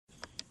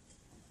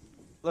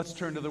Let's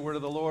turn to the word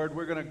of the Lord.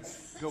 We're going to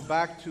go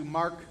back to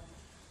Mark.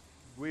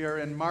 We are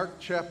in Mark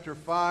chapter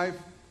 5.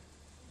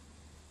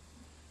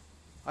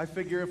 I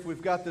figure if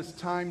we've got this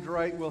timed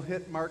right, we'll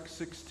hit Mark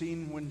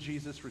 16 when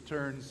Jesus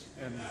returns,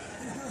 and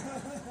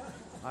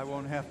I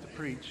won't have to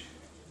preach.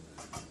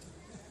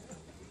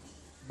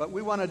 But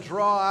we want to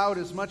draw out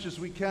as much as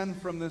we can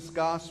from this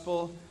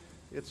gospel.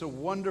 It's a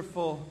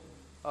wonderful,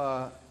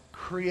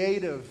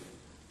 creative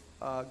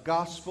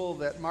gospel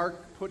that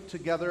Mark put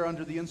together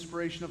under the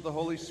inspiration of the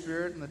Holy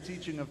Spirit and the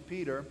teaching of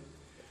Peter.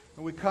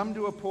 And we come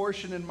to a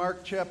portion in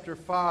Mark chapter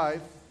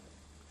 5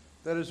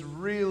 that is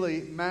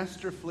really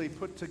masterfully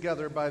put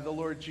together by the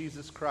Lord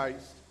Jesus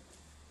Christ.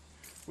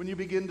 When you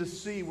begin to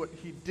see what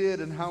he did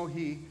and how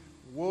he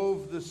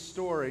wove this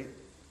story,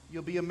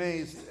 you'll be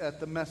amazed at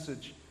the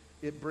message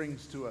it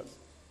brings to us.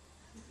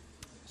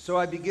 So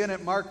I begin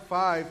at Mark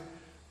 5,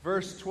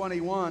 verse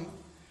 21.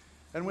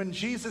 And when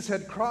Jesus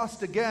had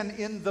crossed again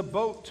in the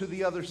boat to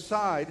the other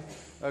side,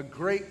 a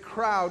great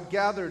crowd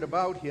gathered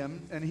about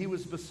him, and he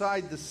was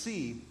beside the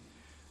sea.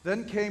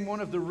 Then came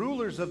one of the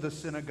rulers of the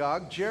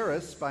synagogue,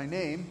 Jairus by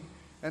name,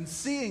 and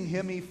seeing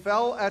him, he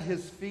fell at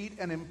his feet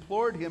and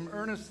implored him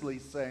earnestly,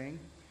 saying,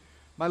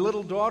 "My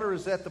little daughter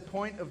is at the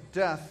point of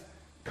death.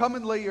 Come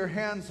and lay your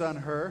hands on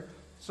her,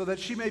 so that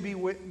she may be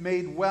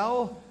made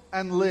well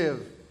and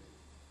live."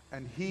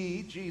 And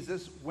he,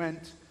 Jesus,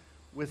 went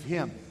with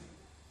him.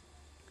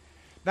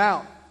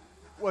 Now,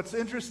 what's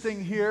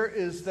interesting here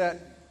is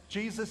that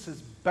Jesus is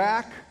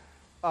back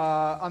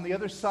on the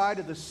other side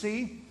of the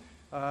sea.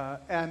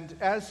 And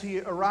as he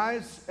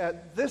arrives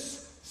at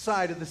this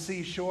side of the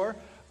seashore,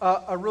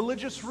 a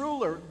religious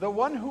ruler, the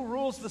one who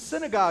rules the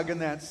synagogue in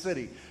that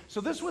city.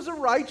 So this was a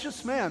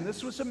righteous man.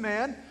 This was a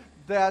man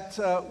that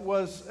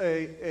was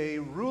a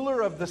ruler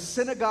of the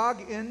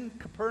synagogue in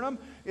Capernaum,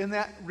 in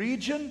that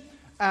region,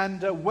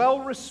 and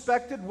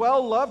well-respected,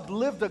 well-loved,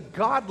 lived a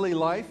godly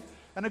life,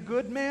 and a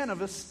good man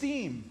of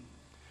esteem.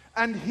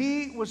 And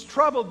he was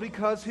troubled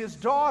because his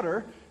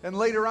daughter, and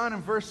later on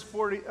in verse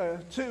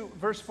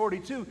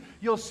 42,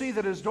 you'll see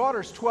that his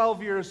daughter's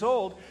 12 years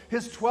old.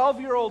 His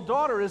 12-year-old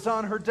daughter is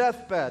on her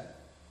deathbed.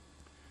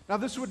 Now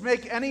this would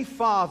make any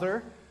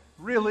father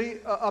really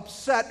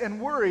upset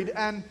and worried.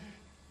 And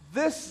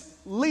this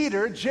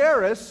leader,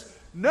 Jairus,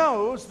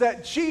 knows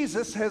that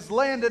Jesus has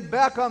landed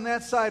back on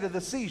that side of the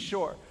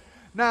seashore.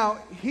 Now,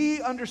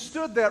 he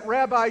understood that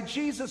Rabbi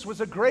Jesus was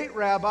a great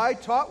rabbi,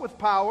 taught with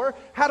power,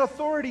 had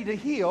authority to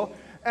heal,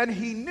 and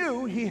he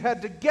knew he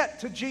had to get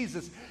to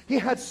Jesus. He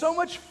had so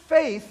much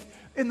faith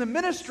in the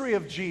ministry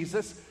of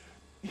Jesus,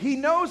 he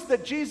knows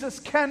that Jesus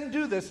can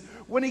do this.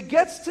 When he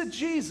gets to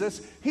Jesus,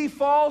 he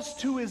falls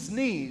to his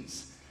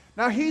knees.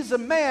 Now, he's a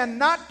man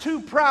not too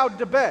proud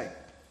to beg.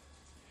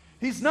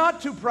 He's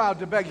not too proud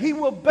to beg. He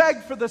will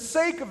beg for the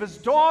sake of his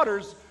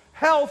daughter's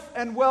health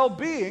and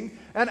well-being,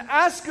 and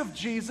ask of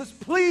Jesus,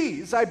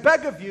 "Please, I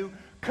beg of you,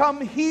 come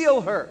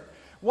heal her."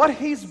 What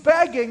he's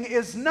begging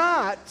is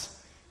not,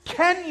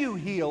 "Can you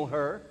heal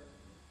her?"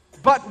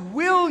 but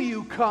 "Will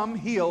you come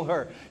heal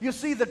her?" You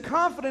see, the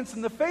confidence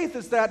and the faith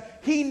is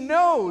that he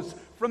knows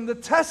from the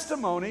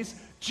testimonies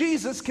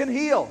Jesus can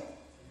heal.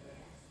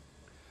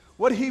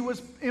 What he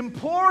was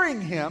imploring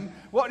him,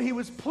 what he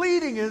was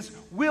pleading is,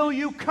 "Will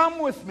you come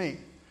with me?"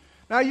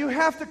 Now you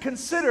have to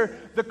consider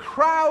the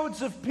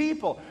crowds of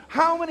people.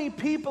 How many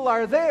people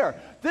are there?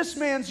 This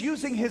man's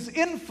using his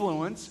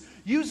influence,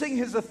 using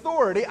his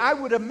authority. I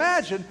would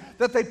imagine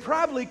that they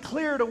probably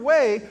cleared a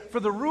way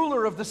for the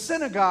ruler of the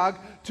synagogue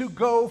to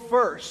go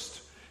first.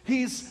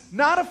 He's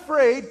not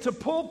afraid to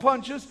pull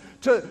punches,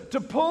 to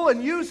pull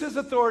and use his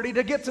authority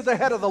to get to the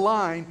head of the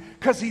line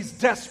because he's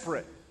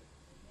desperate.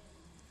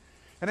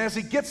 And as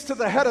he gets to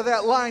the head of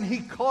that line, he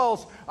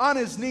calls on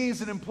his knees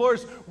and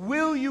implores,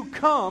 "Will you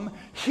come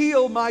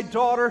heal my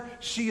daughter?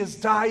 She is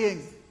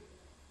dying."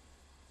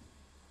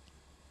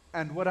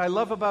 And what I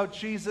love about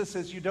Jesus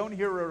is you don't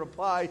hear a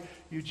reply,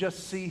 you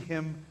just see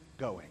him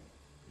going.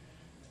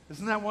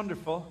 Isn't that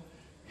wonderful?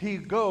 He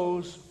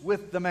goes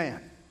with the man.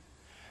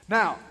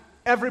 Now,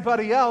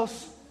 everybody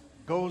else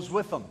goes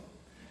with him.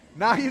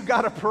 Now you've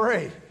got a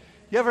parade.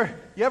 You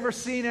ever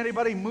seen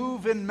anybody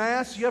move in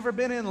mass? You ever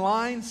been in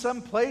line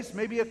someplace?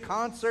 Maybe a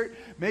concert,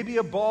 maybe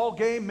a ball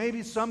game,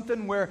 maybe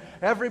something where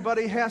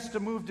everybody has to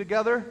move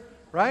together,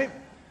 right?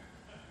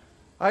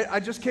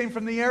 I just came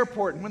from the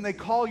airport, and when they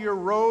call your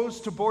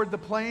rows to board the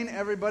plane,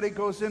 everybody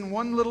goes in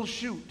one little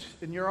chute,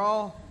 and you're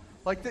all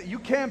like that. You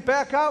can't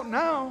back out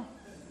now.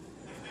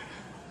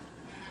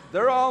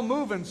 They're all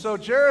moving. So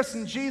Jairus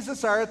and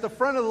Jesus are at the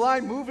front of the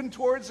line moving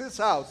towards his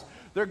house.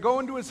 They're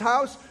going to his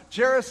house.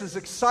 Jairus is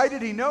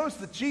excited. He knows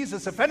that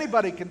Jesus, if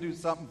anybody can do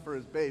something for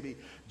his baby,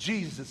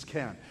 Jesus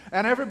can.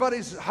 And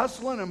everybody's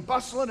hustling and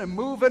bustling and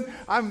moving.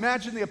 I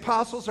imagine the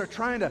apostles are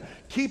trying to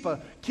keep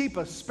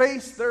a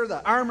space. They're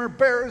the armor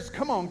bearers.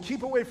 Come on,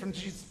 keep away from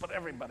Jesus. But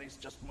everybody's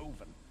just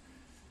moving.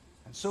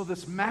 And so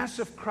this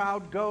massive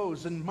crowd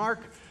goes, and Mark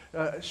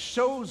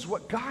shows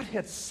what God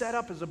had set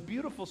up as a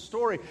beautiful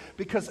story,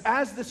 because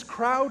as this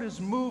crowd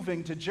is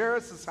moving to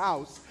Jairus'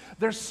 house,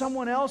 There's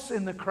someone else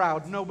in the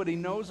crowd nobody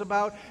knows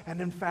about, and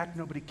in fact,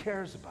 nobody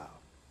cares about.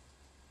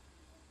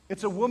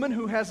 It's a woman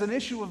who has an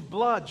issue of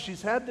blood.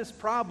 She's had this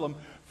problem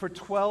for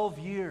 12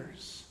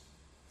 years.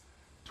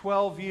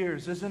 12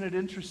 years. Isn't it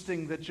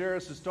interesting that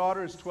Jairus'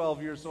 daughter is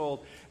 12 years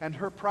old and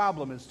her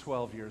problem is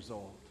 12 years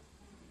old?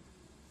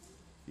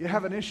 You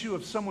have an issue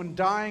of someone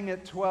dying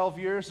at 12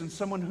 years and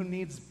someone who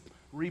needs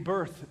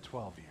rebirth at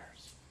 12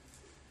 years.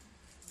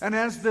 And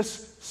as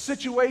this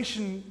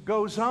situation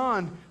goes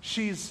on,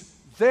 she's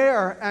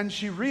there and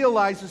she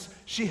realizes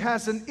she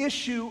has an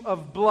issue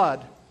of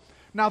blood.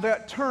 Now,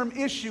 that term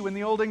issue in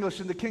the Old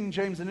English, in the King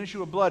James, an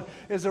issue of blood,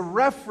 is a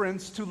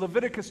reference to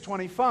Leviticus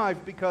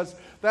 25 because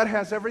that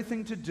has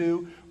everything to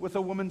do with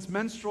a woman's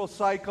menstrual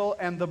cycle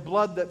and the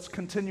blood that's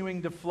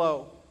continuing to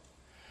flow.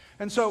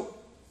 And so,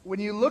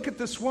 when you look at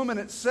this woman,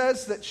 it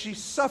says that she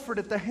suffered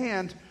at the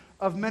hand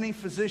of many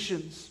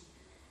physicians.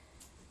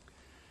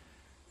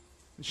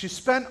 She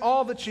spent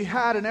all that she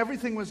had and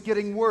everything was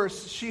getting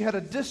worse. She had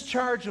a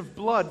discharge of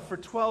blood for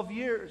 12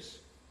 years.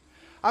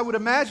 I would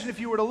imagine if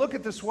you were to look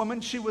at this woman,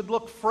 she would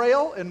look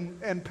frail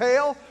and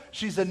pale.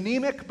 She's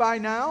anemic by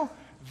now,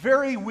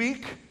 very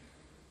weak,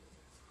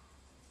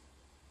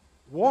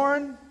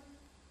 worn.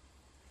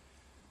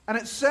 And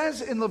it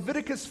says in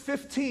Leviticus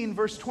 15,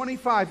 verse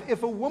 25,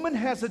 if a woman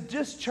has a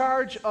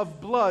discharge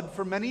of blood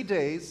for many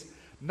days,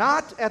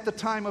 not at the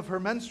time of her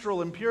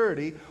menstrual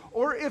impurity,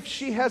 or if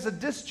she has a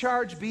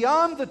discharge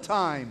beyond the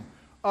time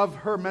of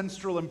her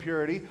menstrual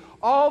impurity,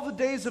 all the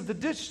days of the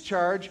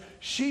discharge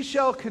she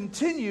shall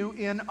continue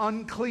in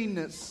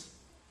uncleanness.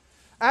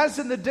 As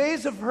in the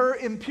days of her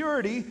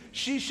impurity,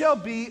 she shall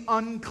be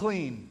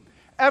unclean.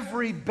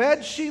 Every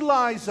bed she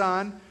lies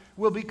on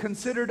will be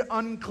considered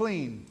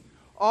unclean.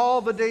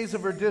 All the days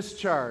of her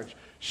discharge.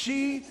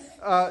 She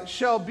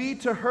shall be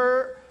to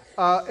her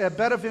a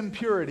bed of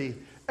impurity.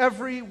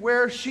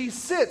 Everywhere she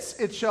sits,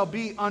 it shall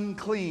be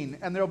unclean,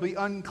 and there will be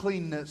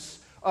uncleanness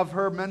of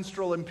her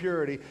menstrual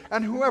impurity.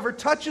 And whoever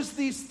touches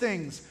these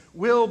things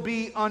will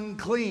be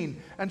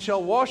unclean, and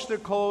shall wash their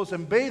clothes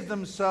and bathe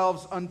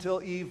themselves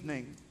until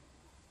evening.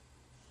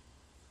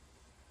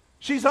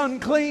 She's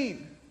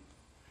unclean.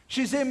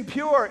 She's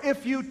impure.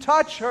 If you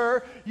touch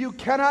her, you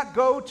cannot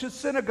go to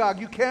synagogue.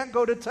 You can't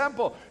go to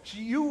temple.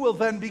 You will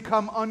then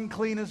become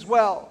unclean as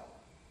well.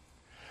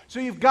 So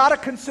you've got to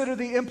consider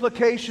the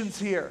implications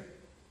here.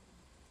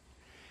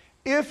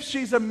 If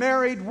she's a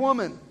married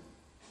woman,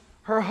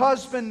 her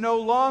husband no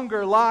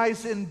longer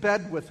lies in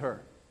bed with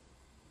her.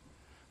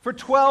 For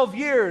 12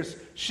 years,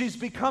 she's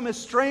become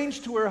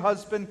estranged to her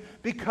husband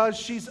because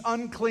she's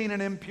unclean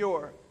and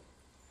impure.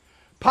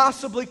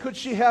 Possibly could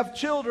she have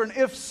children?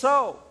 If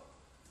so,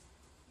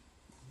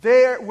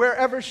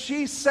 wherever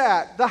she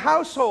sat, the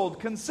household,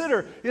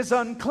 consider, is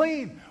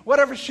unclean.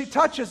 Whatever she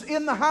touches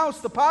in the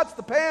house, the pots,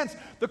 the pans,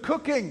 the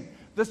cooking,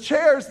 the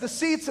chairs, the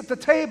seats at the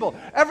table,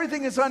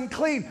 everything is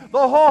unclean.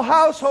 The whole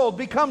household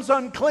becomes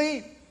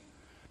unclean.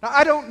 Now,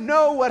 I don't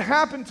know what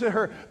happened to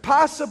her.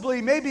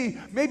 Possibly, maybe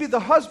the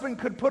husband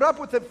could put up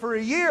with it for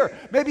a year.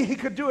 Maybe he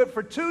could do it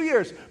for 2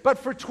 years. But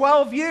for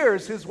 12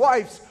 years, his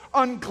wife's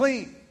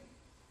unclean.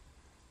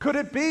 Could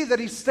it be that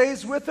he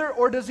stays with her,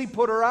 or does he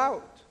put her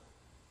out?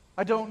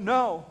 I don't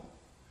know.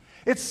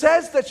 It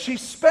says that she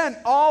spent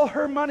all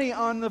her money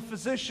on the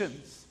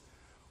physicians.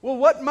 Well,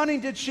 what money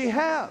did she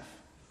have?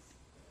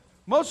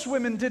 Most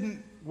women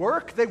didn't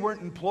work. They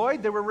weren't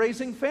employed. They were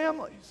raising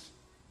families.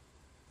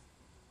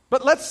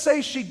 But let's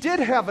say she did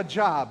have a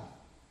job,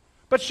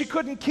 but she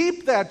couldn't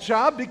keep that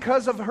job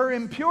because of her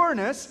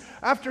impureness.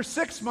 After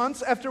 6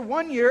 months, after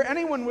 1 year,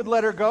 anyone would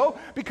let her go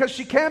because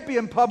she can't be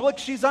in public.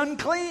 She's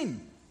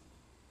unclean.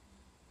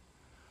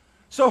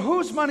 So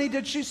whose money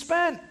did she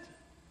spend?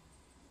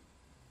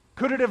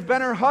 Could it have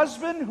been her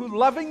husband who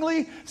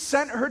lovingly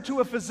sent her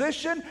to a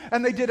physician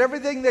and they did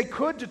everything they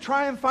could to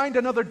try and find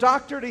another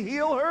doctor to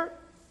heal her?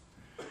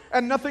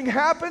 And nothing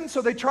happened,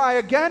 so they try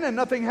again, and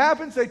nothing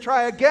happens, they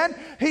try again.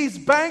 He's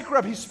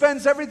bankrupt. He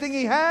spends everything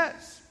he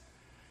has.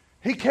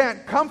 He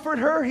can't comfort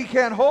her. He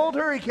can't hold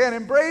her. He can't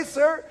embrace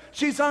her.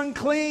 She's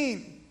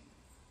unclean.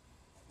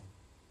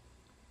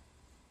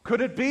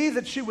 Could it be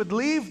that she would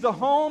leave the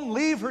home,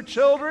 leave her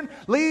children,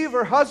 leave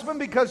her husband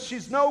because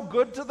she's no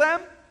good to them?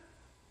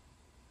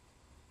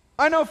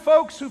 I know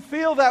folks who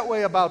feel that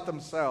way about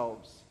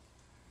themselves.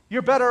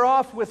 You're better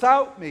off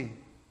without me.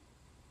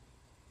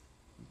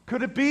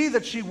 Could it be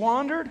that she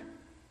wandered?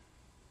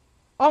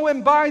 Oh,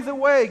 and by the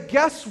way,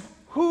 guess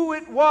who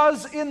it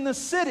was in the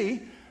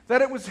city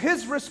that it was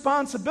his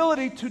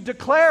responsibility to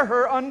declare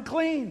her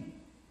unclean?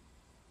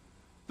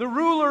 The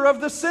ruler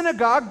of the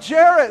synagogue,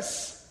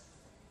 Jairus.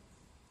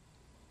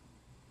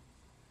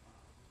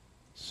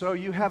 So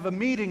you have a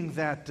meeting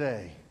that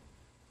day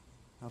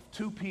of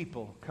two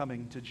people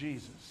coming to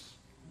Jesus.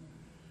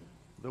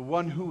 The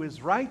one who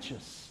is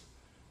righteous,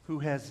 who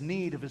has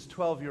need of his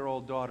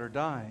 12-year-old daughter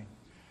dying,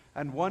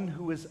 and one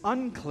who is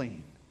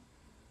unclean,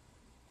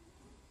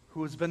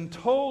 who has been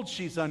told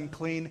she's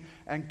unclean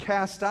and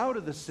cast out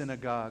of the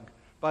synagogue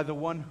by the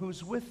one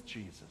who's with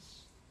Jesus.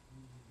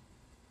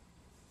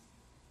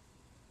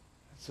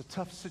 It's a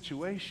tough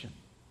situation.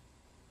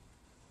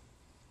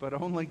 But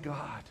only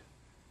God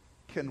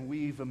can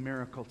weave a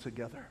miracle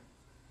together.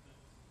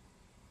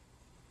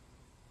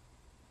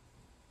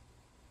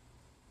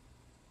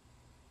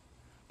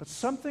 But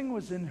something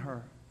was in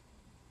her.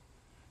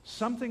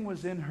 Something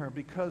was in her,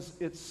 because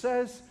it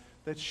says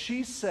that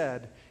she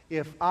said,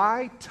 if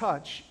I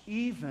touch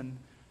even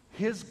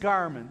his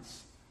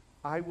garments,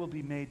 I will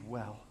be made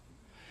well.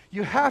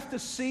 You have to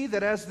see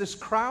that as this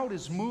crowd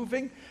is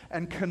moving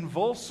and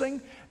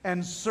convulsing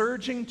and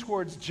surging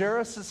towards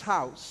Jairus'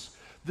 house,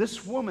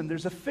 this woman,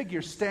 there's a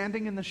figure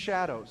standing in the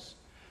shadows.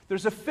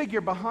 There's a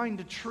figure behind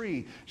a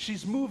tree.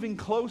 She's moving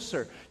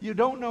closer. You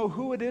don't know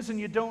who it is and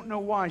you don't know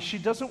why. She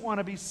doesn't want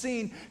to be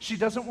seen. She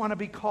doesn't want to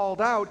be called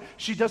out.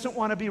 She doesn't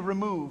want to be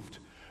removed,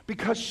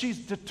 because she's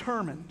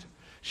determined.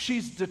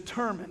 She's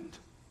determined.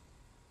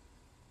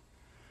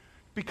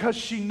 Because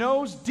she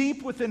knows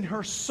deep within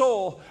her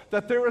soul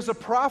that there is a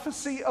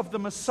prophecy of the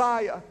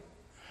Messiah.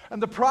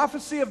 And the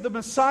prophecy of the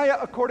Messiah,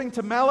 according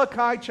to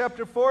Malachi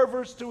chapter 4,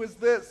 verse 2, is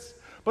this: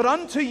 but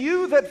unto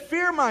you that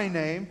fear my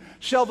name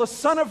shall the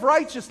Son of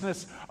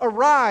Righteousness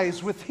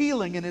arise with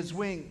healing in his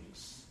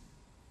wings.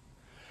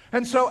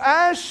 And so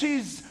as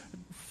she's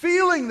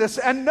feeling this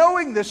and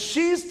knowing this,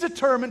 she's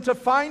determined to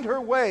find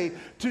her way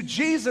to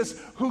Jesus,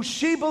 who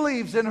she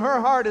believes in her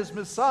heart is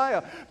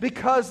Messiah.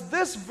 Because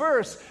this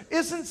verse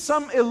isn't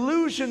some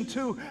allusion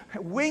to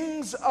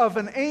wings of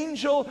an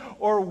angel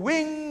or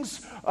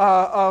wings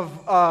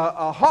of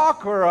a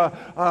hawk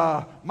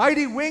or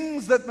mighty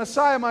wings that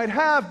Messiah might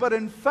have, but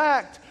in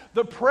fact,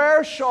 the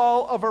prayer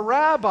shawl of a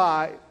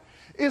rabbi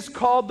is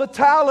called the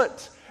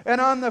talit. And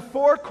on the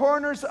four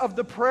corners of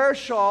the prayer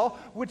shawl,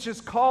 which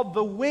is called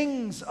the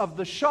wings of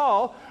the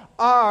shawl,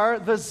 are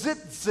the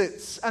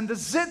tzitzits. And the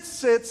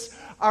tzitzits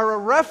are a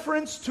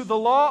reference to the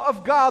law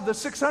of God, the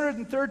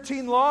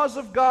 613 laws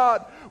of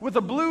God, with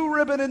a blue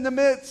ribbon in the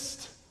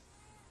midst.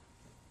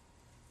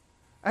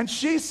 And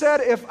she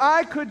said, if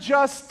I could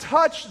just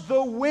touch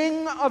the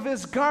wing of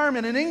his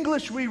garment. In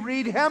English we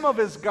read hem of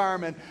his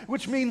garment,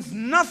 which means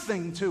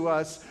nothing to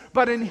us.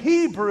 But in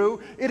Hebrew,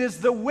 it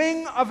is the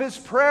wing of his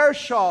prayer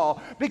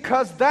shawl,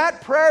 because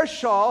that prayer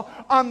shawl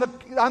on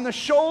the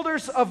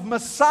shoulders of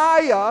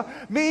Messiah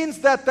means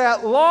that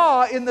that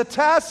law in the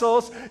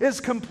tassels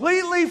is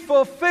completely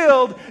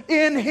fulfilled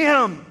in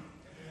him.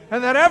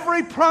 And that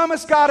every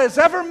promise God has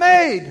ever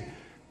made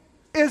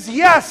is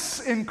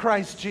yes in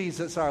Christ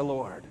Jesus our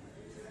Lord.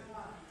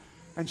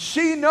 And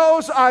she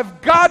knows,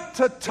 I've got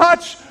to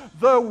touch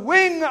the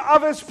wing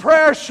of his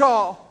prayer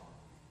shawl.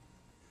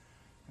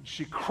 And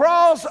she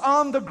crawls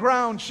on the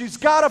ground. She's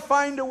got to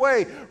find a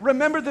way.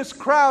 Remember this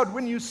crowd,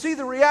 when you see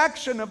the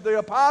reaction of the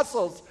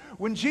apostles,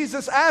 when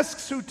Jesus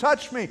asks, who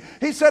touched me?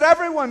 He said,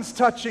 everyone's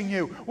touching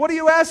you. What are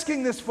you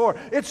asking this for?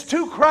 It's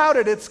too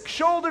crowded. It's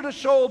shoulder to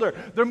shoulder.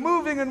 They're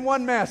moving in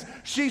one mass.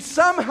 She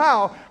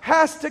somehow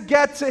has to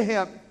get to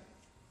him.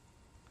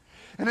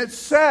 And it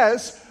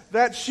says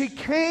that she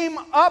came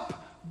up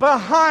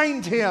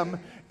behind him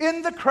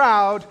in the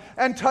crowd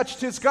and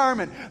touched his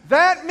garment.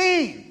 That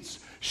means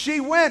she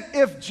went,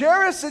 if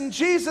Jairus and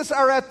Jesus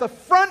are at the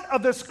front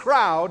of this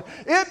crowd,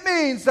 it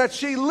means that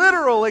she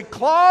literally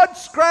clawed,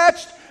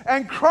 scratched,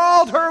 and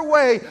crawled her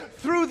way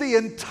through the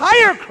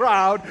entire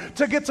crowd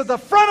to get to the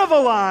front of the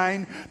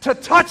line to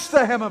touch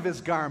the hem of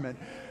his garment.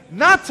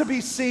 Not to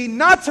be seen,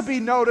 not to be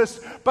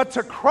noticed, but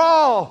to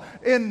crawl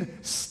in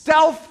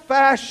stealth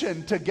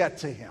fashion to get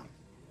to him.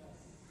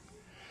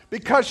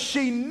 Because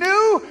she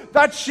knew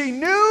that she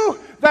knew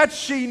that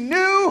she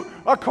knew,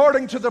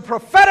 according to the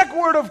prophetic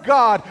word of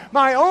God,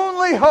 my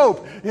only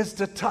hope is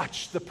to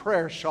touch the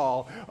prayer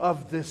shawl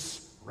of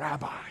this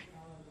rabbi.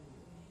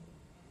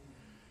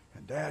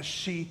 And as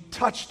she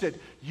touched it,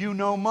 you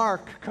know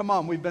Mark. Come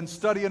on, we've been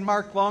studying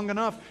Mark long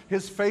enough.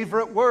 His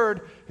favorite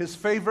word,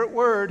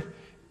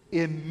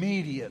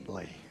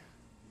 immediately.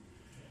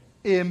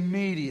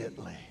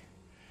 Immediately.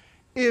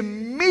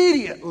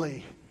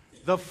 Immediately,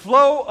 the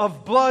flow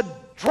of blood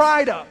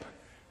dried up,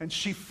 and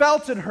she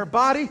felt in her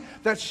body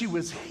that she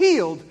was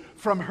healed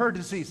from her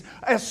disease.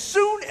 As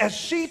soon as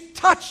she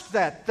touched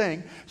that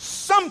thing,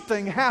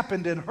 something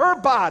happened in her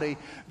body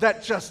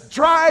that just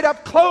dried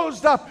up,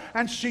 closed up,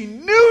 and she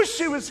knew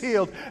she was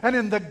healed. And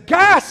in the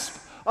gasp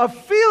of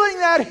feeling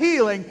that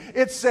healing,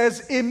 it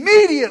says,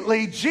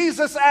 immediately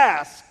Jesus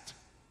asked.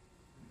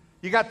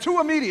 You got two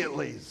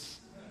immediatelys.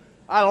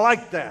 I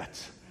like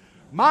that.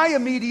 My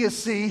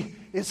immediacy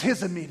is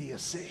his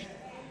immediacy.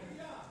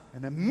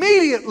 And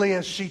immediately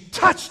as she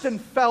touched and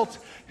felt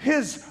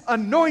his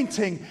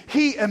anointing,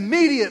 he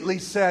immediately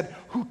said,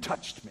 who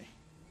touched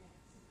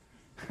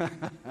me?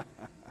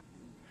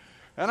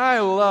 And I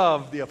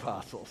love the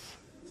apostles.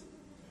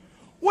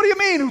 What do you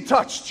mean, who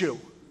touched you?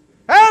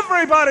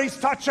 Everybody's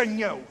touching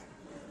you.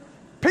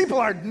 People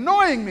are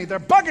annoying me. They're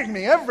bugging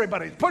me.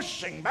 Everybody's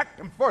pushing back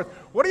and forth.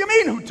 What do you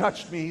mean, who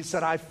touched me? He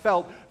said, I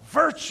felt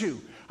virtue.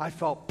 I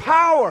felt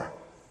power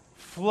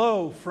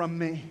flow from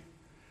me.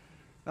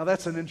 Now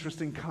that's an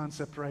interesting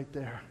concept right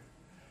there.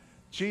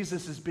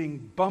 Jesus is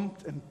being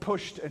bumped and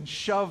pushed and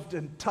shoved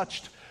and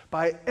touched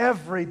by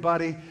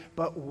everybody,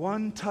 but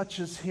one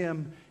touches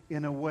him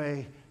in a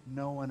way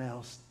no one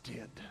else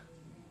did.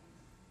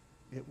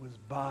 It was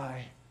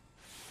by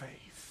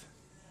faith.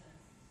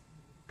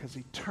 Because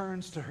he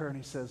turns to her and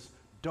he says,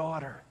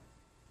 "Daughter,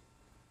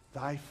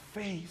 thy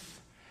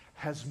faith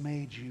has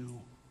made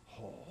you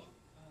whole."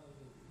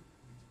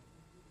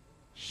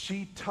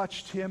 She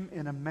touched him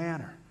in a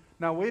manner.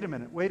 Now, wait a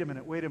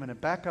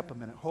minute. Back up a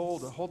minute.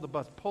 Hold the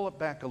bus. Pull it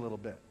back a little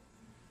bit.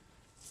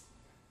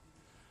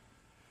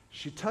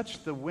 She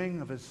touched the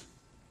wing of his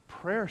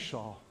prayer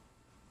shawl,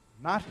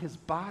 not his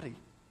body.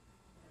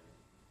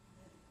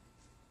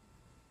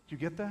 Do you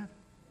get that?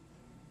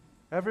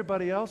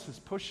 Everybody else is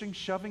pushing,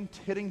 shoving,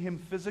 hitting him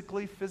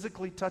physically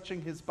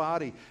touching his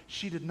body.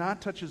 She did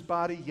not touch his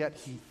body, yet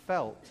he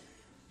felt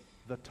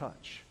the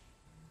touch.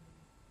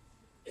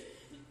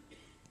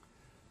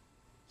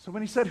 So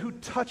when he said, "Who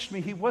touched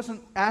me?" he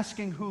wasn't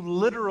asking who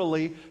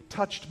literally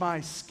touched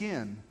my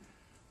skin,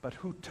 but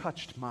who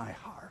touched my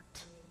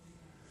heart.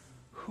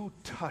 Who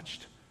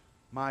touched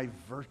my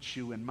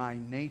virtue and my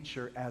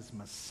nature as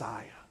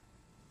Messiah.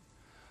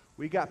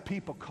 We got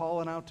people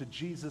calling out to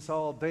Jesus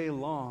all day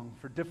long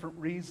for different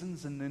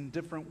reasons and in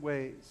different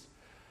ways.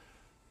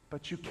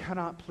 But you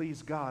cannot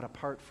please God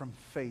apart from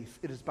faith.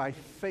 It is by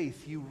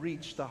faith you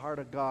reach the heart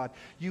of God.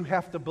 You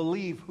have to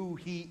believe who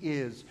He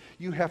is.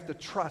 You have to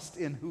trust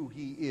in who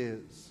He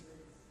is.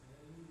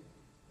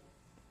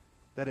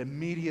 That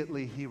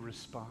immediately He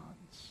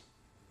responds.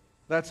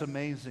 That's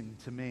amazing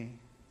to me.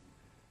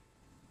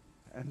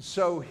 And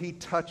so He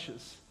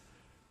touches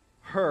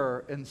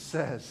her and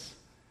says,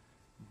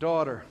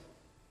 "Daughter,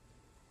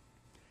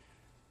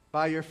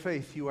 by your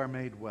faith you are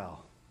made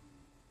well."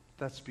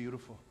 That's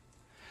beautiful.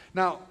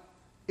 Now,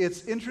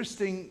 it's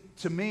interesting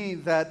to me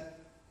that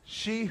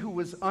she who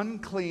was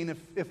unclean,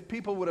 if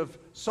people would have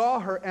saw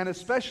her, and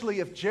especially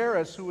if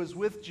Jairus, who was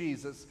with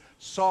Jesus,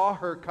 saw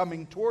her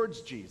coming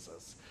towards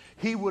Jesus,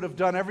 he would have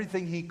done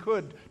everything he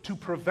could to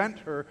prevent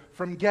her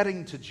from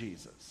getting to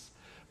Jesus.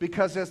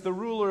 Because as the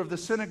ruler of the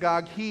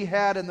synagogue, he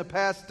had in the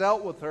past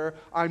dealt with her,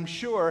 I'm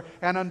sure,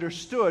 and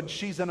understood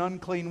she's an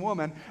unclean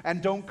woman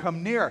and don't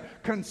come near.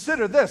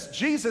 Consider this,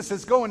 Jesus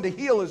is going to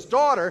heal his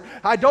daughter.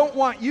 I don't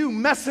want you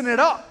messing it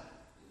up.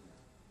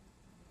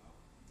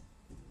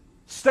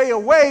 Stay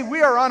away,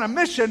 we are on a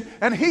mission,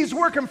 and he's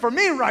working for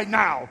me right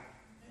now.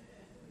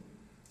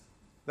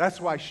 That's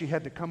why she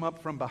had to come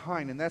up from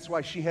behind, and that's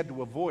why she had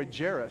to avoid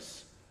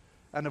Jairus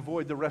and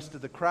avoid the rest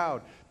of the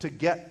crowd to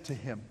get to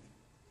him.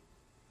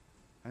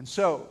 And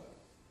so,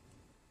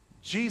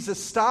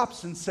 Jesus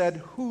stops and said,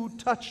 "Who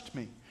touched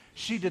me?"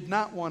 She did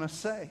not want to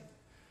say.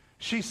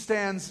 She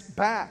stands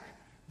back.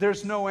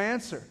 There's no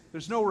answer.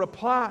 There's no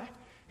reply.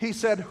 He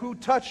said, "Who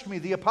touched me?"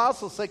 The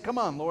apostles say, "Come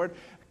on, Lord.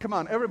 Come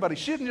on, everybody."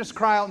 She didn't just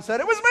cry out and said,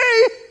 "It was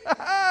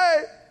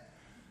me!"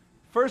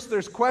 First,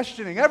 there's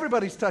questioning.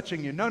 Everybody's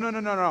touching you.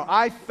 No.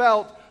 I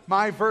felt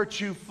my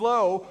virtue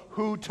flow.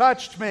 Who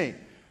touched me?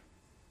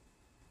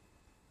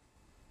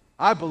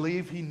 I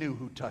believe he knew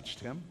who touched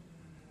him.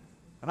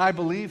 And I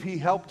believe he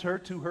helped her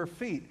to her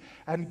feet.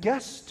 And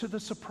guess to the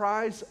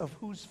surprise of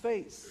whose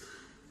face?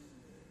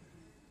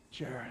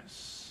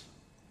 Jairus.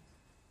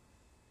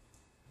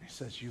 He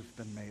says, "You've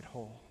been made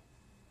whole."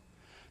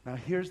 Now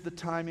here's the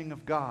timing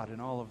of God in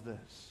all of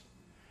this.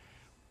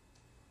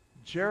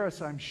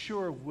 Jairus, I'm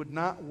sure, would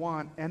not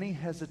want any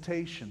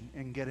hesitation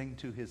in getting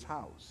to his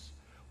house.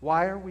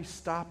 Why are we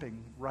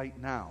stopping right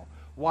now?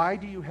 Why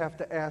do you have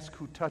to ask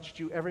who touched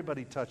you?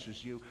 Everybody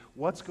touches you.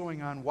 What's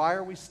going on? Why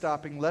are we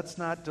stopping? Let's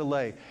not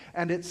delay.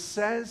 And it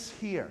says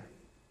here,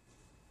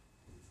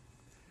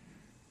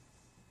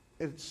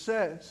 it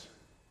says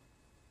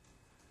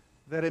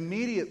that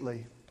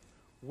immediately,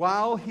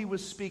 while he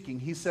was speaking,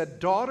 he said,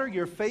 "Daughter,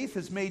 your faith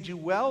has made you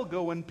well.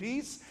 Go in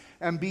peace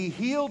and be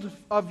healed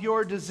of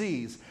your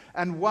disease."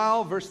 And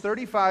while, verse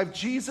 35,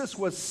 Jesus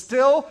was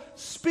still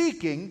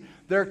speaking,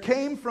 there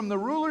came from the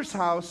ruler's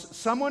house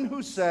someone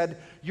who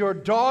said, "Your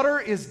daughter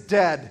is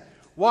dead.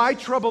 Why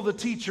trouble the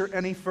teacher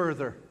any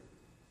further?"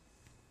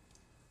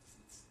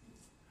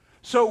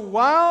 So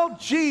while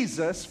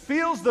Jesus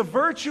feels the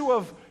virtue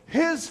of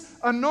his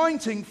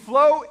anointing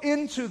flow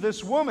into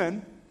this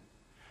woman,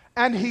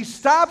 and he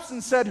stops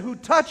and said, "Who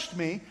touched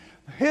me?"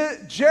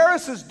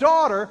 Jairus'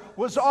 daughter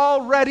was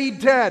already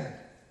dead.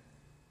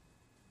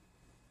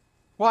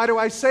 Why do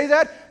I say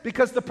that?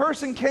 Because the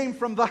person came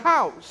from the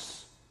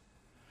house.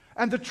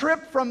 And the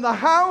trip from the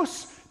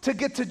house to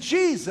get to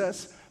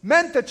Jesus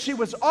meant that she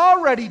was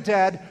already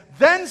dead.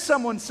 Then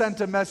someone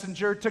sent a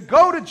messenger to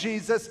go to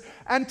Jesus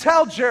and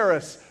tell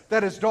Jairus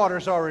that his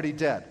daughter's already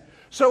dead.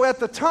 So at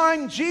the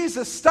time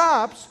Jesus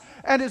stops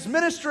and is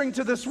ministering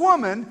to this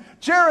woman,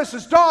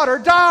 Jairus' daughter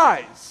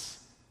dies.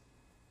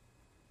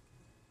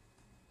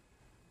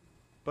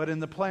 But in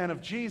the plan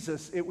of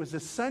Jesus, it was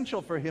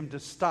essential for him to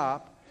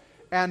stop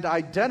and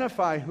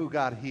identify who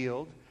got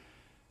healed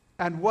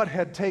and what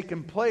had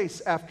taken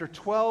place after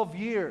 12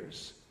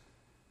 years,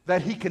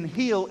 that he can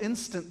heal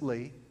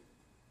instantly.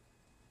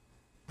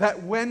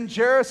 that when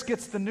Jairus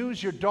gets the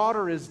news your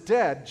daughter is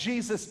dead,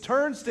 Jesus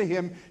turns to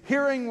him,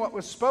 hearing what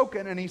was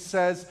spoken, and he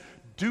says,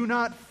 "Do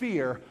not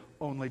fear,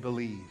 only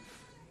believe." Do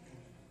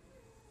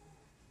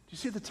you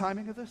see the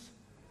timing of this?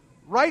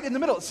 Right in the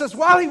middle. It says,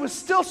 while he was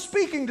still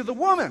speaking to the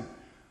woman,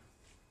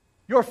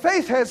 "Your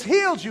faith has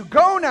healed you.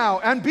 Go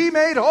now and be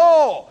made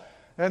whole."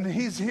 And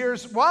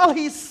while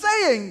he's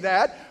saying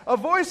that, a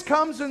voice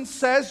comes and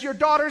says, "Your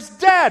daughter's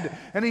dead."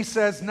 And he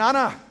says,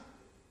 "No,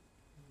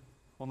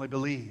 only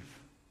believe.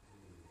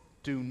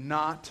 Do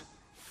not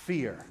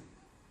fear."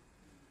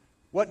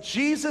 What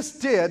Jesus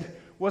did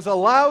was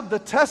allowed the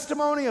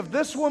testimony of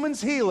this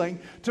woman's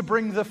healing to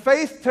bring the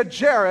faith to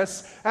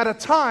Jairus at a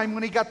time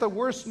when he got the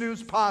worst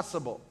news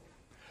possible.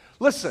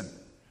 Listen,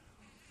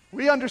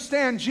 we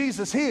understand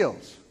Jesus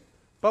heals,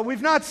 but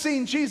we've not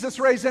seen Jesus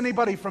raise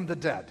anybody from the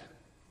dead.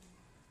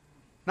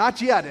 Not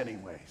yet,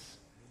 anyways.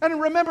 And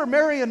remember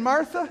Mary and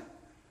Martha?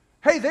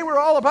 Hey, they were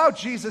all about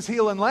Jesus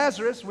healing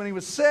Lazarus when he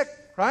was sick,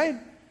 right?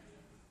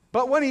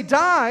 But when he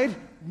died,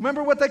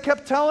 remember what they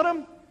kept telling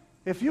him?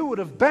 If you would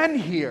have been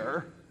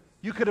here,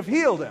 you could have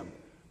healed him.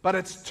 But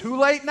it's too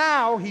late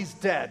now, he's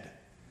dead.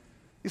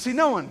 You see,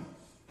 no one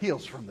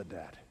heals from the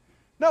dead.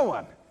 No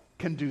one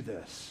can do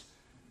this.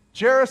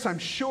 Jairus, I'm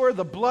sure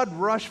the blood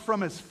rushed from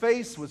his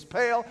face, was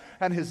pale,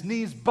 and his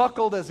knees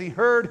buckled as he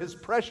heard his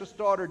precious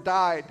daughter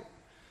died.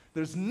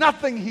 There's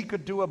nothing he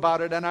could do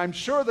about it, and I'm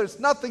sure there's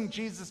nothing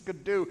Jesus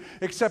could do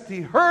except he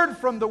heard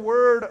from the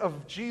word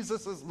of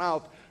Jesus'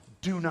 mouth,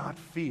 "Do not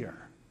fear.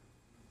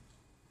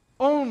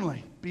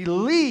 Only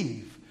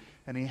believe."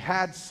 And he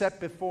had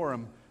set before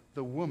him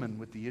the woman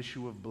with the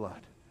issue of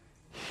blood,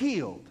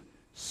 healed,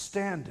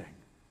 standing,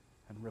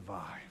 and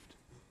revived.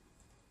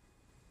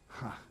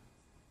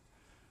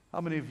 How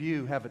many of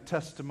you have a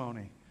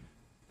testimony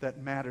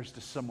that matters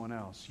to someone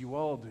else? You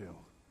all do.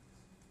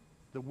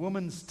 The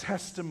woman's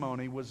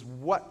testimony was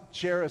what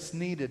Jairus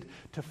needed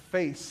to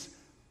face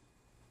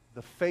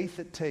the faith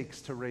it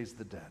takes to raise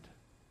the dead.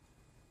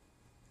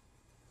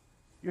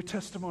 Your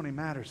testimony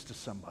matters to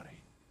somebody.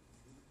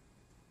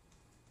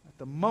 At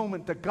the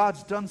moment that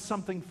God's done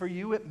something for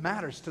you, it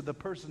matters to the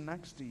person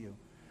next to you.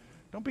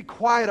 Don't be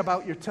quiet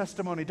about your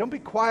testimony. Don't be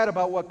quiet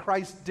about what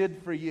Christ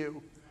did for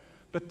you.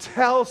 But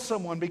tell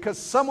someone, because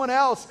someone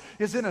else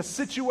is in a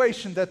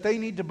situation that they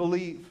need to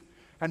believe.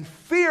 And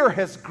fear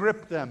has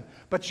gripped them.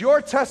 But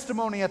your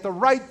testimony at the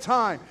right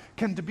time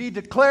can be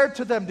declared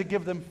to them to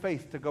give them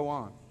faith to go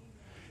on.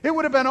 It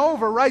would have been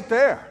over right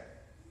there.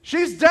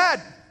 She's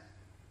dead.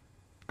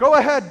 Go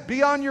ahead,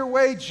 be on your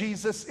way,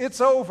 Jesus. It's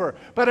over.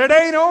 But it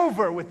ain't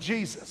over with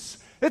Jesus.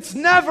 It's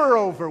never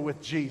over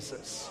with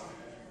Jesus.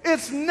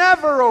 It's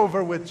never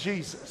over with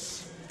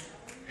Jesus.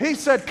 He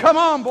said, "Come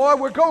on, boy,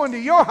 we're going to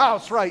your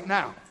house right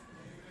now."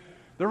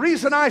 The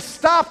reason I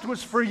stopped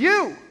was for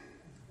you.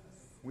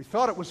 We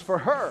thought it was for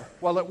her.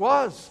 Well, it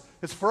was.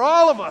 It's for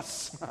all of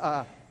us.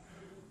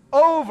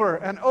 Over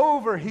and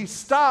over, he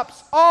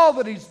stops all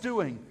that he's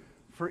doing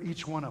for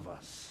each one of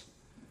us.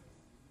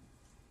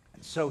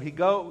 And so he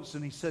goes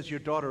and he says, "Your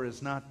daughter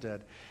is not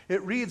dead."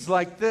 It reads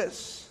like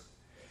this.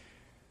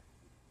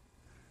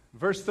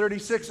 Verse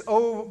 36,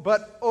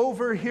 but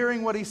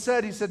overhearing what he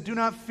said, "Do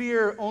not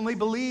fear, only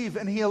believe."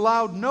 And he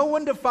allowed no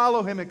one to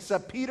follow him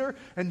except Peter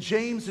and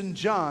James and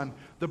John,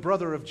 the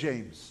brother of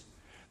James.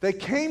 They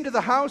came to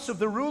the house of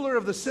the ruler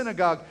of the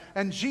synagogue,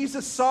 and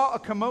Jesus saw a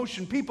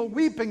commotion, people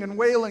weeping and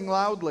wailing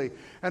loudly.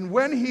 And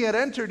when he had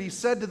entered, he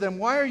said to them,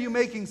 "Why are you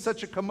making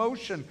such a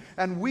commotion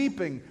and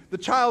weeping? The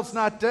child's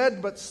not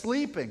dead, but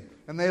sleeping."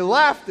 And they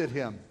laughed at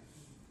him.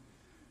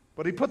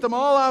 But he put them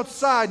all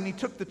outside, and he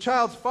took the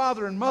child's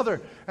father and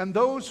mother and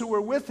those who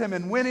were with him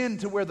and went in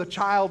to where the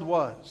child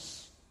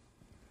was.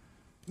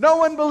 No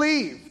one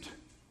believed.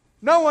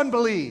 No one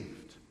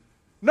believed.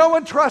 No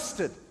one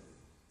trusted.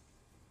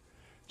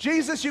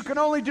 Jesus, you can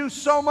only do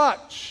so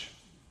much.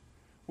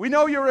 We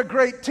know you're a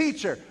great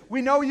teacher.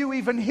 We know you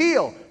even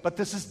heal, but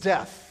this is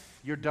death.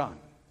 You're done.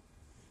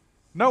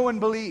 No one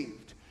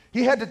believed.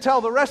 He had to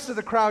tell the rest of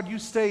the crowd, "You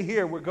stay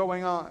here, we're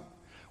going on."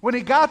 When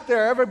he got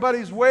there,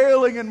 everybody's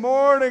wailing and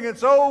mourning.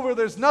 It's over.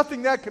 There's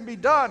nothing that can be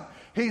done.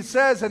 He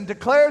says and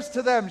declares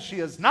to them, "She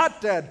is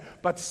not dead,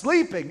 but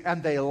sleeping."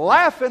 And they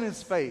laugh in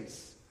his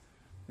face.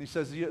 And he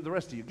says, "The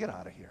rest of you, get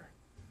out of here.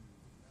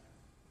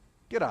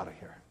 Get out of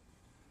here."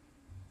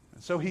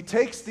 And so he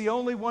takes the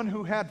only one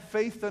who had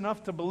faith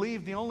enough to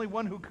believe, the only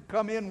one who could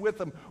come in with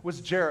him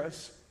was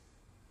Jairus,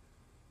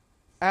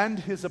 and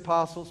his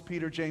apostles,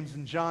 Peter, James,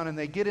 and John, and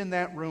they get in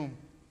that room.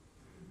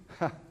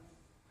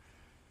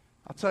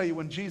 I'll tell you,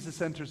 when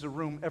Jesus enters a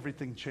room,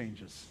 everything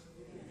changes.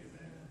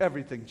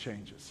 Everything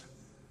changes.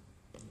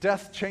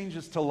 Death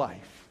changes to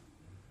life.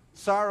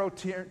 Sorrow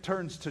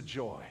turns to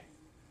joy.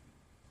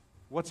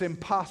 What's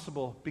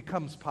impossible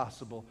becomes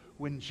possible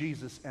when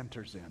Jesus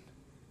enters in.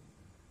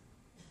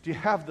 Do you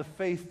have the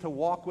faith to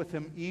walk with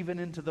him even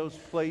into those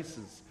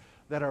places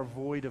that are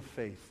void of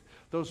faith?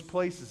 Those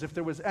places, if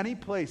there was any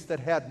place that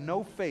had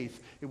no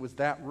faith, it was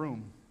that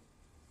room.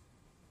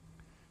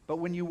 But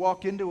when you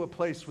walk into a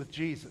place with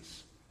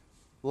Jesus,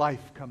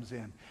 life comes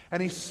in.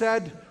 And he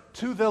said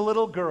to the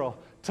little girl,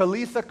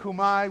 Talitha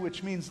Kumai,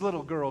 which means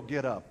little girl,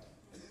 get up.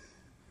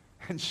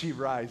 And she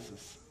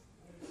rises.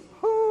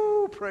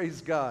 Whoo,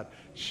 praise God.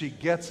 She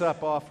gets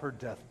up off her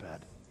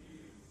deathbed.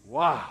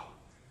 Wow.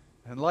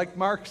 And like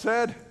Mark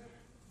said,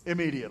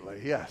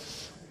 immediately,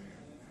 yes.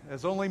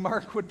 As only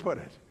Mark would put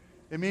it.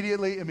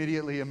 Immediately,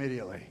 immediately,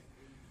 immediately.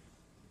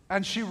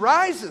 And she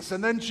rises,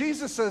 and then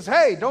Jesus says,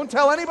 hey, don't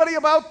tell anybody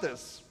about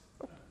this.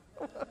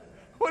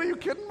 What, are you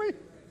kidding me?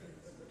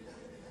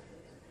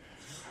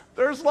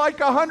 There's like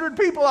 100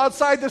 people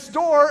outside this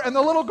door, and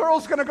the little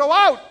girl's going to go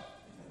out.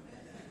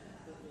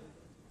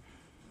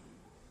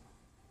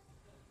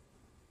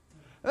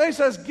 And then he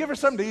says, give her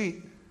something to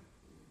eat.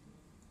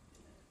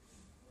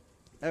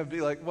 And would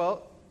be like,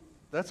 well,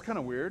 that's kind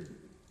of weird.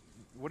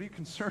 What are you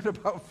concerned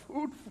about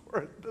food for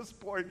at this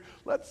point?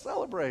 Let's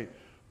celebrate.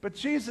 But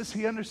Jesus,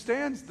 he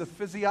understands the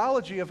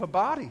physiology of a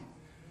body.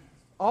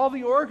 All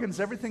the organs,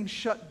 everything's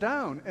shut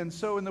down. And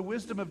so in the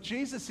wisdom of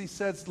Jesus, he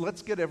says,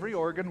 let's get every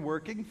organ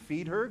working,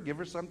 feed her, give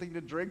her something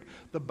to drink.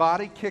 The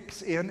body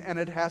kicks in, and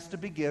it has to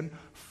begin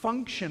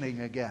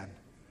functioning again.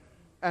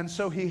 And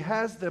so he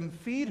has them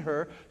feed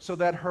her so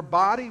that her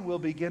body will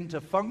begin to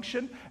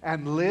function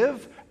and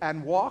live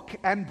and walk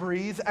and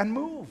breathe and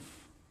move.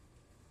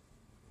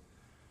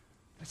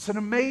 It's an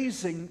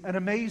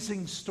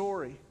amazing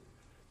story.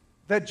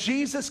 That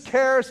Jesus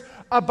cares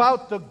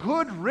about the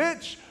good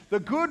rich, the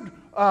good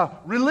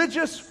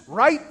religious,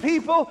 right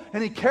people,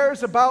 and he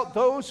cares about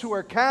those who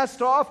are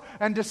cast off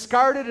and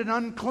discarded and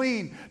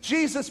unclean.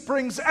 Jesus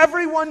brings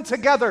everyone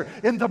together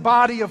in the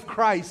body of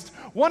Christ.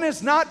 One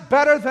is not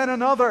better than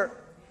another.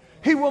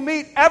 He will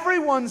meet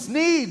everyone's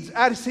needs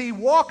as he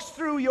walks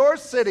through your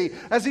city,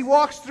 as he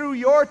walks through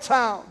your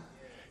town.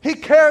 He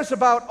cares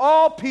about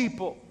all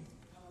people.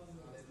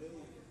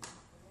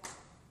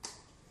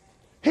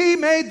 He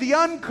made the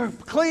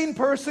unclean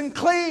person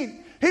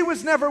clean. He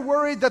was never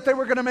worried that they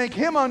were going to make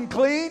him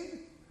unclean.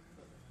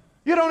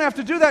 You don't have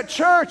to do that,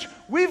 church.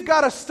 We've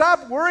got to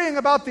stop worrying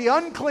about the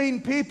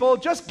unclean people.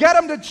 Just get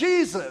them to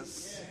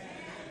Jesus.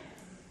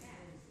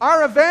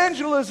 Our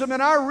evangelism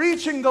and our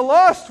reaching the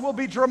lost will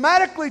be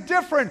dramatically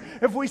different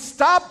if we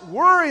stop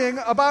worrying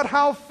about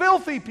how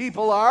filthy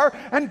people are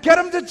and get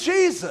them to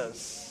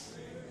Jesus.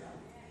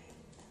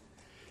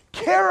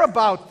 Care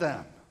about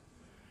them.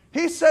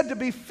 He said to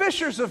be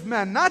fishers of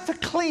men, not to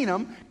clean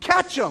them,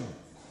 catch them.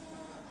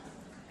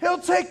 He'll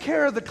take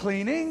care of the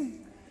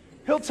cleaning.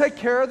 He'll take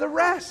care of the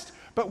rest.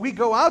 But we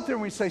go out there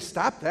and we say,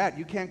 stop that.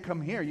 You can't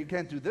come here. You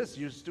can't do this.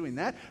 You're just doing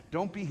that.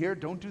 Don't be here.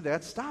 Don't do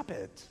that. Stop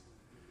it.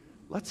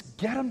 Let's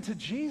get them to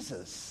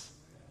Jesus.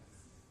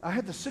 I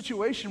had the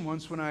situation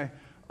once when I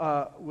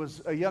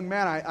was a young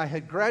man. I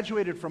had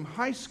graduated from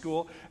high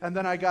school, and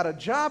then I got a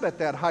job at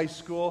that high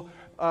school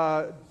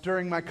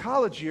during my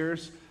college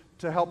years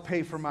to help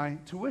pay for my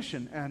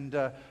tuition.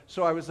 And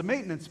so I was a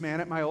maintenance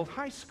man at my old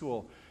high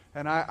school.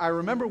 And I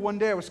remember one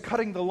day I was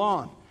cutting the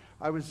lawn.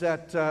 I was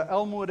at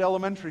Elmwood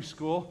Elementary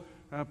School,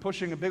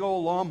 pushing a big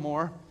old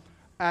lawnmower.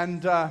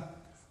 And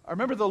I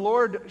remember the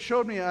Lord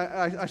showed me,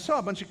 I saw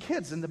a bunch of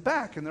kids in the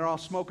back, and they're all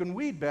smoking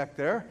weed back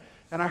there.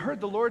 And I heard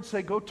the Lord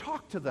say, go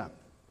talk to them.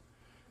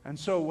 And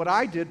so what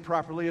I did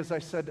properly is I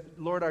said,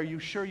 Lord, are you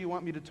sure you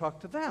want me to talk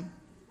to them?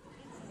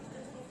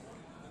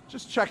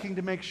 Just checking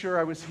to make sure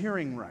I was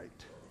hearing right.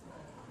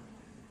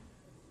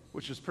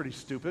 Which is pretty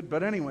stupid.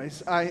 But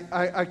anyways,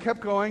 I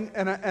kept going,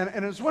 and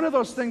it was one of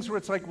those things where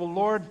it's like, well,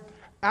 Lord,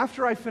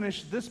 after I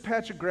finish this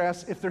patch of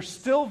grass, if they're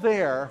still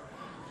there,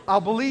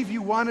 I'll believe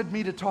you wanted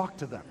me to talk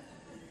to them.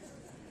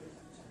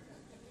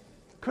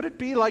 Could it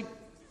be like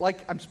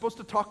I'm supposed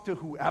to talk to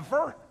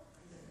whoever?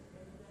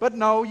 But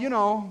no, you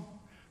know.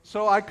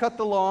 So I cut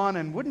the lawn,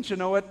 and wouldn't you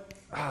know it,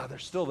 they're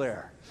still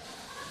there.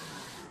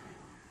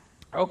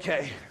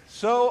 Okay,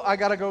 so I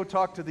got to go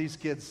talk to these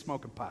kids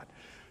smoking pot.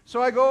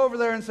 So I go over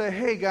there and say,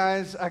 hey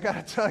guys, I got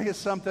to tell you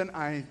something.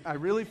 I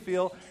really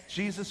feel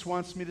Jesus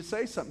wants me to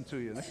say something to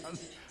you.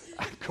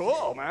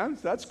 Cool, man.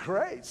 That's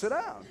great. Sit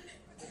down.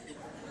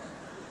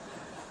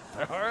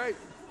 All right.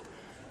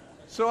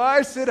 So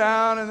I sit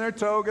down, and they're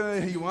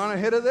talking. You want a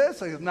hit of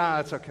this? I go, nah,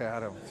 it's okay. I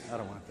don't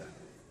want that.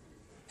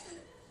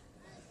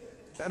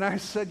 And I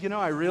said, you know,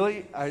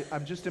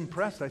 I'm just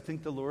impressed. I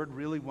think the Lord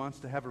really wants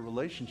to have a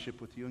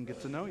relationship with you and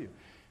get to know you.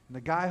 And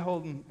the guy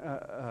holding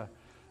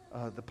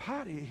the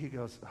pot, he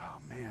goes, oh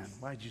man,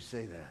 why'd you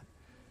say that?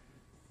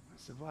 I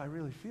said, well, I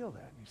really feel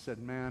that. And he said,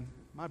 man,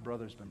 my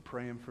brother's been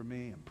praying for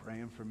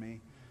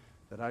me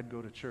that I'd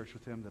go to church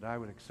with him, that I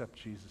would accept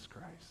Jesus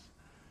Christ.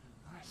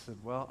 I said,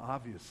 well,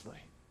 obviously,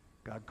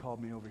 God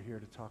called me over here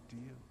to talk to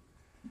you.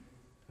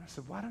 And I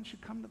said, why don't you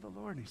come to the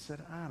Lord? And he said,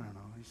 I don't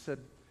know. He said,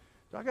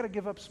 do I got to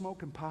give up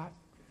smoking pot?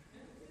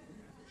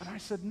 And I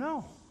said,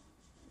 no.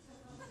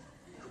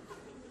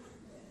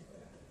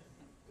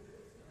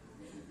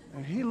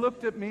 And he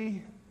looked at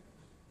me,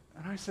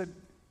 and I said,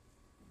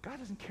 God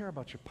doesn't care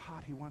about your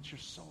pot. He wants your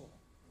soul.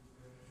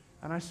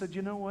 And I said,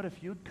 you know what?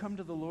 If you'd come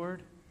to the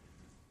Lord,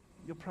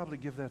 you'll probably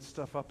give that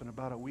stuff up in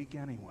about a week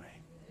anyway.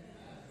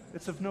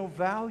 It's of no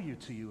value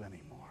to you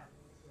anymore.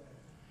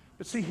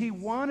 But see, he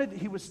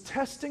was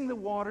testing the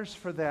waters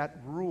for that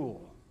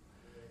rule.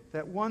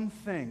 That one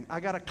thing,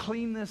 I got to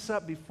clean this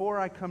up before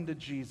I come to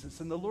Jesus.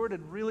 And the Lord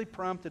had really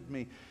prompted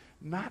me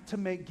not to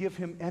give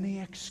him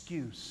any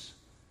excuse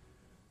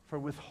for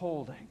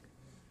withholding.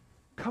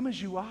 Come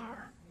as you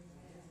are.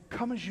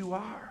 Come as you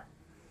are.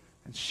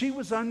 And she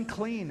was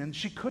unclean and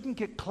she couldn't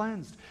get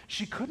cleansed.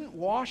 She couldn't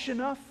wash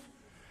enough.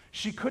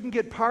 She couldn't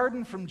get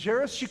pardon from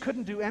Jairus. She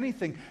couldn't do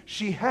anything.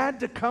 She had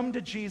to come to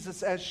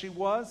Jesus as she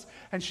was,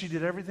 and she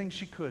did everything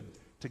she could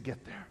to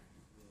get there.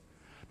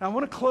 Now, I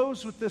want to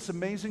close with this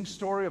amazing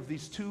story of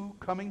these two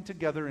coming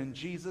together in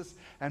Jesus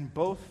and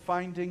both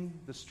finding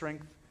the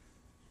strength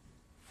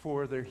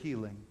for their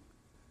healing.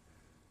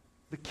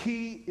 The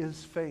key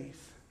is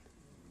faith.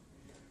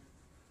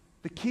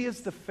 The key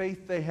is the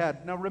faith they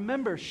had. Now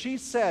remember, she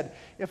said,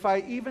 if I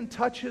even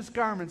touch his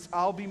garments,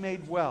 I'll be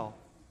made well.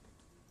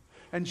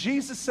 And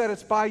Jesus said,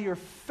 it's by your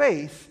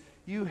faith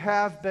you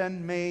have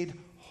been made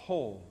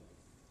whole.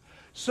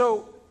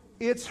 So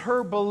it's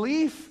her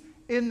belief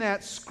in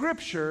that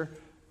scripture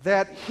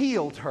that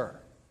healed her.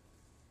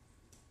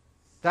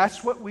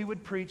 That's what we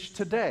would preach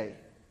today.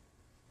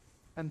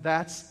 And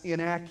that's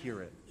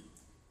inaccurate.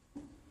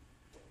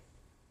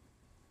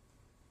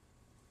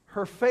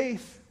 Her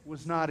faith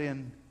was not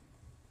in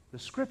the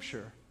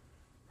scripture.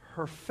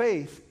 Her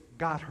faith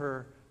got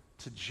her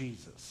to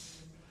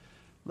Jesus.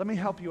 Let me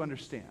help you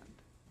understand.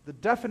 The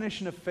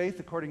definition of faith,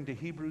 according to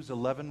Hebrews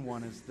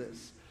 11:1, is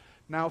this.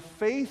 Now,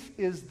 faith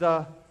is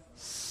the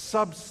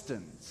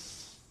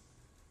substance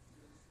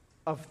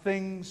of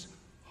things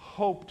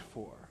hoped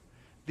for,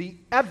 the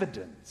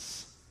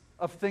evidence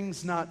of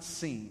things not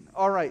seen.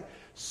 All right,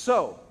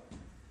 so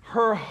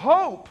her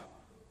hope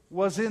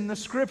was in the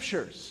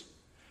scriptures.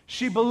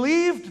 She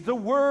believed the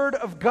word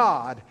of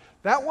God.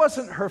 That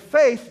wasn't her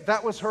faith,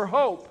 that was her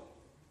hope.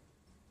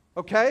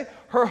 Okay?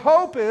 Her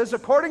hope is,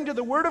 according to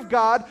the word of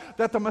God,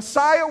 that the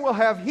Messiah will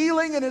have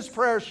healing in his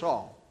prayer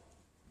shawl.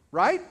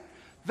 Right?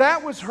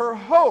 That was her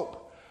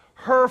hope.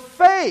 Her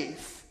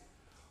faith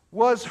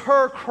was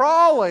her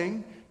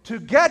crawling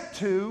to get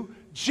to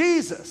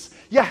Jesus.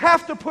 You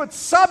have to put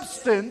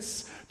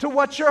substance to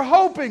what you're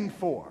hoping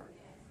for.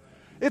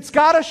 It's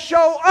got to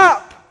show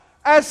up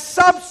as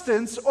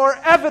substance or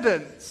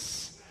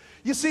evidence.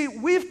 You see,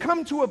 we've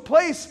come to a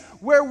place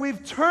where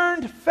we've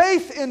turned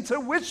faith into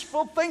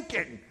wishful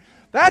thinking.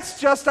 That's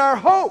just our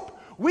hope.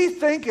 We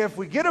think if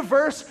we get a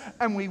verse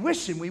and we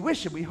wish and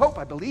we hope,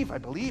 I believe.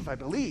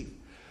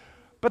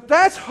 But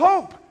that's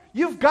hope.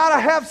 You've got to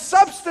have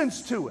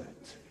substance to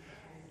it.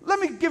 Let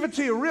me give it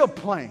to you real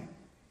plain.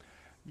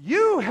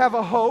 You have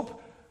a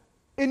hope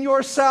in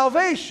your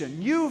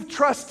salvation. You've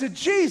trusted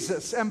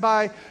Jesus, and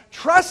by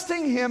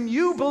trusting him,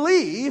 you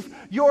believe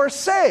you're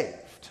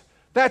saved.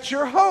 That's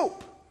your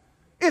hope.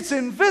 It's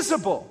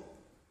invisible.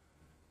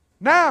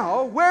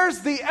 Now,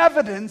 where's the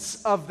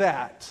evidence of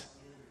that?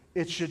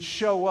 It should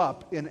show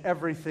up in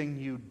everything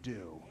you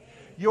do.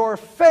 Your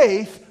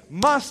faith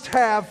must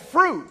have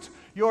fruit.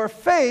 Your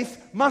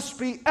faith must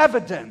be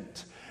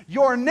evident.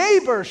 Your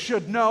neighbor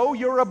should know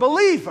you're a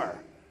believer.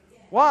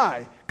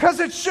 Why?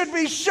 Because it should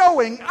be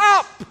showing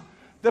up.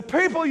 The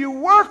people you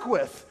work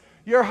with,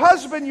 your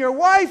husband, your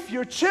wife,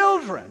 your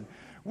children,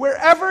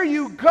 wherever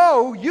you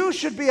go, you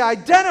should be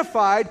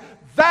identified.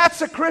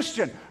 That's a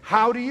Christian.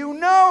 How do you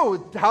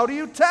know? How do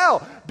you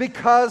tell?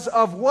 Because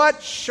of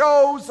what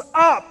shows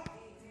up.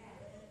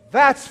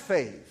 That's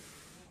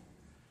faith.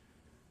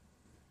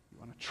 You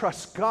want to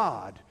trust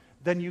God,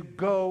 then you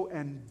go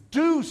and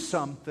do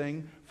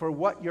something for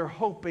what you're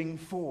hoping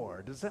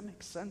for. Does that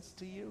make sense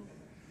to you?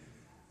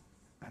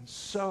 And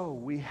so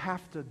we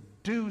have to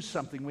do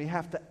something. We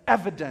have to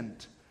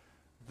evident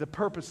the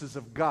purposes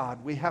of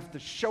God. We have to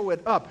show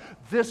it up.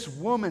 This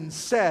woman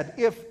said,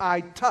 if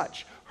I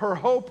touch. Her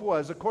hope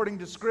was, according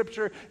to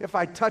Scripture, if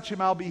I touch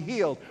him, I'll be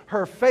healed.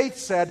 Her faith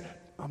said,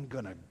 I'm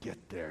going to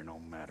get there no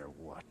matter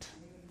what.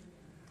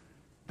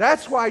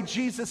 That's why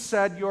Jesus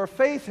said, your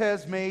faith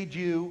has made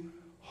you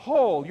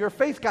whole. Your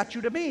faith got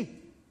you to me.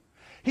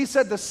 He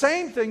said the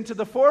same thing to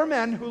the 4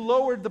 men who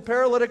lowered the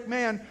paralytic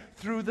man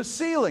through the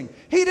ceiling.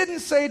 He didn't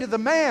say to the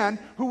man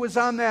who was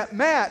on that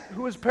mat,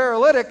 who was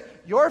paralytic,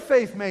 your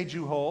faith made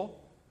you whole.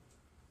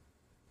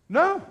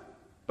 No.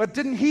 But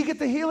didn't he get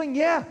the healing?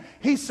 Yeah.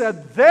 He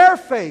said their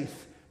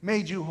faith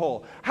made you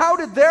whole. How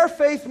did their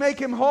faith make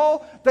him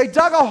whole? They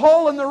dug a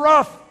hole in the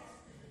roof.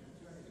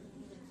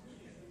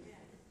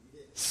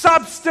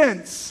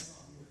 Substance.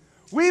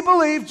 We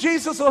believe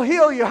Jesus will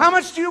heal you. How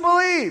much do you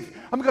believe?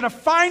 I'm going to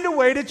find a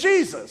way to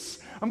Jesus.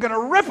 I'm going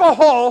to rip a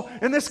hole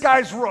in this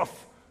guy's roof.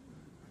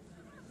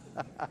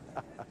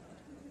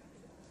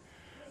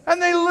 And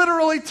they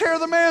literally tear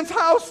the man's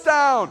house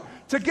down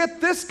to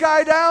get this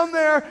guy down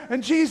there,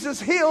 and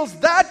Jesus heals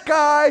that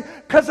guy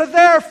because of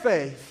their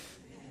faith.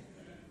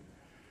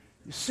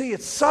 You see,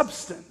 it's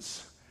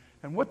substance.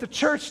 And what the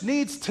church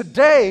needs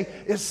today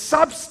is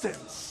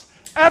substance,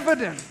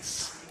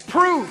 evidence,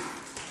 proof.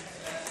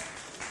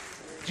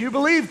 Do you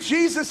believe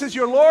Jesus is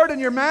your Lord and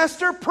your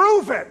Master?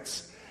 Prove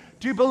it.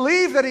 Do you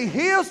believe that He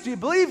heals? Do you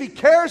believe He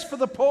cares for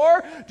the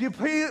poor? Do you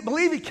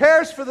believe He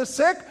cares for the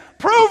sick?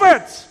 Prove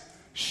it!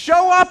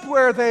 Show up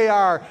where they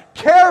are.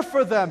 Care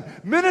for them.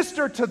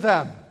 Minister to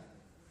them.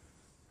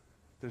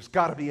 There's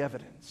got to be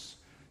evidence.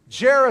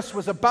 Jairus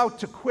was about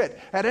to quit.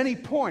 At any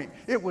point,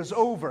 it was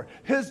over.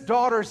 His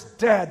daughter's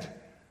dead.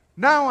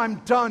 Now I'm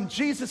done.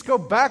 Jesus, go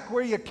back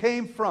where you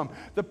came from.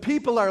 The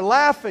people are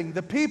laughing.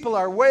 The people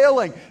are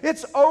wailing.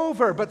 It's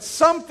over. But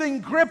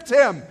something gripped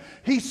him.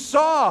 He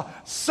saw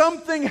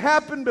something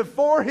happen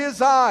before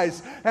his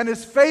eyes. And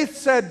his faith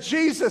said,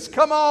 Jesus,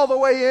 come all the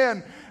way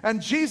in.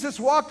 And Jesus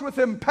walked with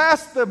him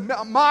past the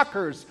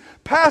mockers,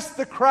 past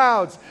the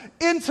crowds,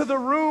 into the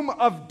room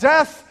of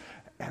death,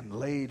 and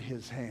laid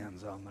his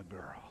hands on the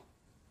girl.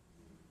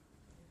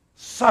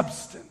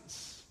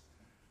 Substance.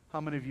 How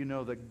many of you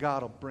know that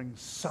God will bring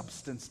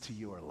substance to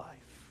your life?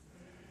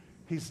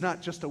 He's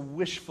not just a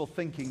wishful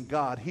thinking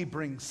God. He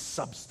brings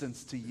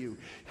substance to you.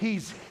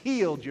 He's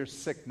healed your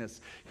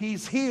sickness.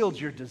 He's healed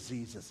your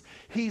diseases.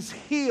 He's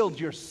healed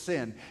your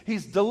sin.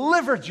 He's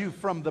delivered you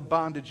from the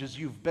bondages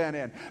you've been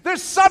in.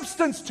 There's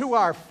substance to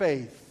our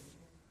faith.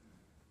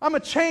 I'm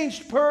a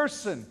changed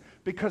person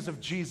because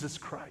of Jesus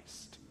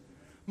Christ.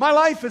 My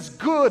life is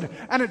good,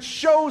 and it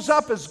shows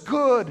up as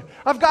good.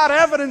 I've got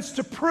evidence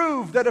to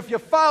prove that if you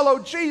follow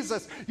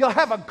Jesus, you'll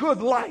have a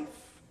good life.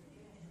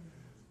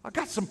 I've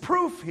got some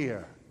proof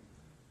here.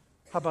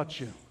 How about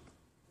you?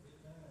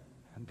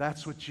 And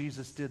that's what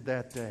Jesus did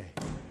that day.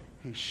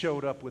 He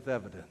showed up with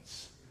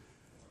evidence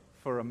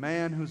for a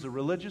man who's a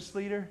religious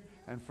leader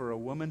and for a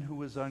woman who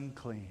was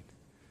unclean.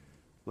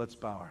 Let's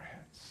bow our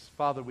heads.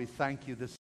 Father, we thank you this